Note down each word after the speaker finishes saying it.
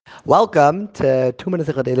Welcome to 2 Minutes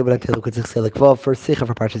a Daily with Chelek Vov for Sicha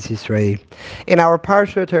for Parshas Yisro. In our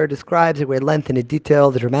Parsha, Torah describes at great length and in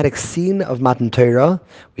detail the dramatic scene of Matan Torah.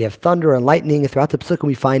 We have thunder and lightning. Throughout the Pasuk,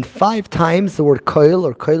 we find 5 times the word koil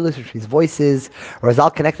or koilis, which means voices, or as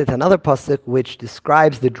I'll connect it to another Pasuk, which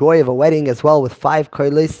describes the joy of a wedding as well with 5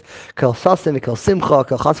 koilis, koil sasim, koil simcha,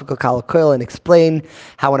 koil chas v'kol koil, and explain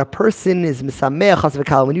how when a person is misameach chas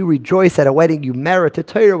v'kal, when you rejoice at a wedding, you merit a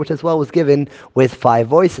Torah, which as well was given with 5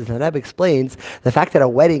 voices. And Rebbe explains the fact that a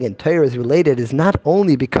wedding and Torah is related is not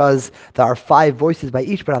only because there are 5 voices by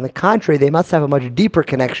each, but on the contrary, they must have a much deeper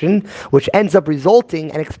connection, which ends up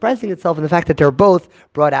resulting and expressing itself in the fact that they're both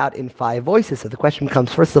brought out in 5 voices. So the question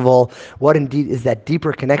becomes, first of all, what indeed is that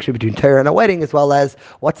deeper connection between Torah and a wedding, as well as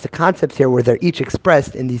what's the concepts here where they're each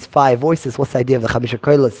expressed in these 5 voices? What's the idea of the Chamisha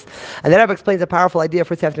Koilos? And then Rebbe explains a powerful idea.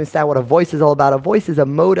 First, you have to understand what a voice is all about. A voice is a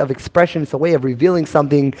mode of expression. It's a way of revealing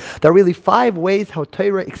something. There are really 5 ways how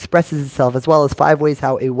Torah expresses itself, as well as 5 ways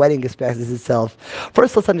how a wedding expresses itself.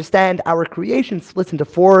 First, let's understand our creation splits into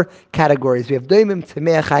 4 categories. We have doimim,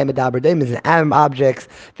 tzemeach, chayim, medaber. Doimim is animate objects,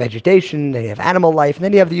 vegetation, then you have animal life, and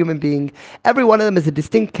then you have the human being. Every one of them is a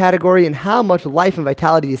distinct category in how much life and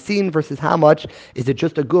vitality is seen versus how much is it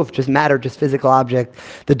just a goof, just matter, just physical object.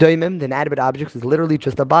 The doimim, the inanimate objects, is literally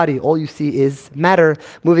just a body. All you see is matter.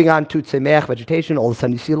 Moving on to tzemeach, vegetation, all of a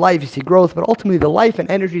sudden you see life, you see growth, but ultimately the life and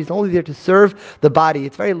energy is only there to serve the body.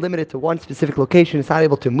 It's very limited to one specific location. It's not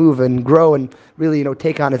able to move and grow and really,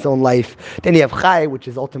 take on its own life. Then you have chai, which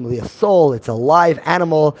is ultimately a soul. It's a live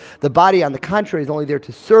animal. The body, on the contrary, is only there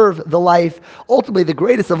to serve the life. Ultimately, the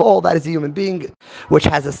greatest of all, that is the human being, which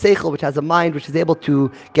has a seichel, which has a mind, which is able to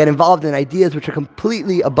get involved in ideas which are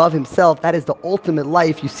completely above himself. That is the ultimate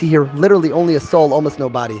life. You see here literally only a soul, almost no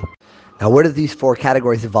body. Now, where do these 4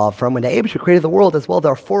 categories evolve from? When the Eibusher created the world as well,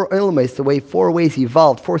 there are 4 elements, the way 4 ways he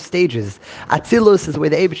evolved, 4 stages. Atzilus is the way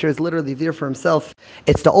the Eibusher is literally there for himself.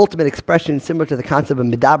 It's the ultimate expression, similar to the concept of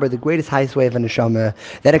Medaber, the greatest, highest way of a neshama.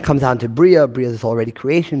 Then it comes down to Bria. Bria is already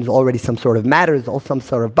creation, is already some sort of matter, is also some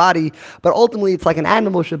sort of body. But ultimately, it's like an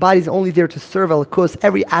animal, which the body is only there to serve Elikus.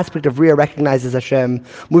 Every aspect of Bria recognizes Hashem.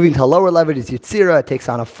 Moving to a lower level is Yitzira. It takes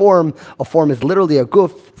on a form. A form is literally a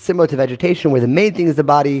guf, similar to vegetation, where the main thing is the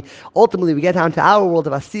body. Ultimately, we get down to our world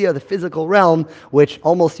of Asiya, the physical realm, which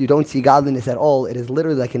almost you don't see godliness at all. It is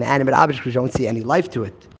literally like an animate object, because you don't see any life to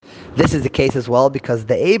it. This is the case as well because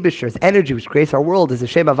the Eibusher's energy, which creates our world, is the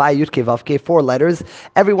Shem Havai Yud Vav Ke, 4 letters.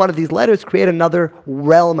 Every one of these letters create another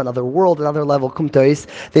realm, another world, another level. Kumtois.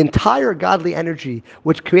 The entire godly energy,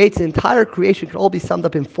 which creates the entire creation, can all be summed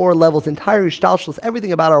up in 4 levels. Entire Ishtalshus,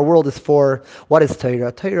 everything about our world is 4. What is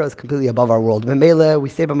Torah? Torah is completely above our world. Memele, we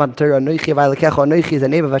say about Torah, Anoichi Havai Lekecha. Anoichi is the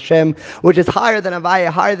name of Hashem, which is higher than Havaya,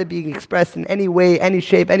 higher than being expressed in any way, any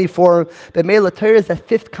shape, any form. Memele, Torah is that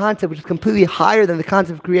 5th concept, which is completely higher than the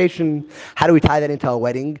concept of creation. How do we tie that into a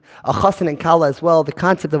wedding? A chassan and kala as well. The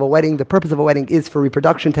concept of a wedding, the purpose of a wedding is for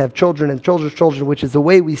reproduction, to have children and children's children, which is the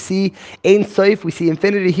way we see Ein Sof, we see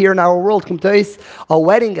infinity here in our world. A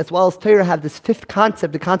wedding as well as Torah have this 5th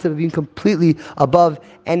concept, the concept of being completely above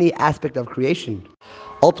any aspect of creation.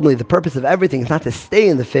 Ultimately, the purpose of everything is not to stay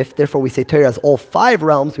in the 5th. Therefore, we say Torah has all 5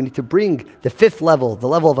 realms. We need to bring the 5th level, the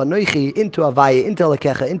level of Anoichi, into Havaya, into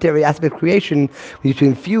Lekecha, into every aspect of creation. We need to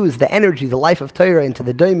infuse the energy, the life of Torah into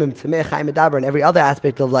the Doimim, Tzemech, Chayim, Medaber, and every other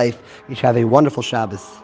aspect of life. You should have a wonderful Shabbos.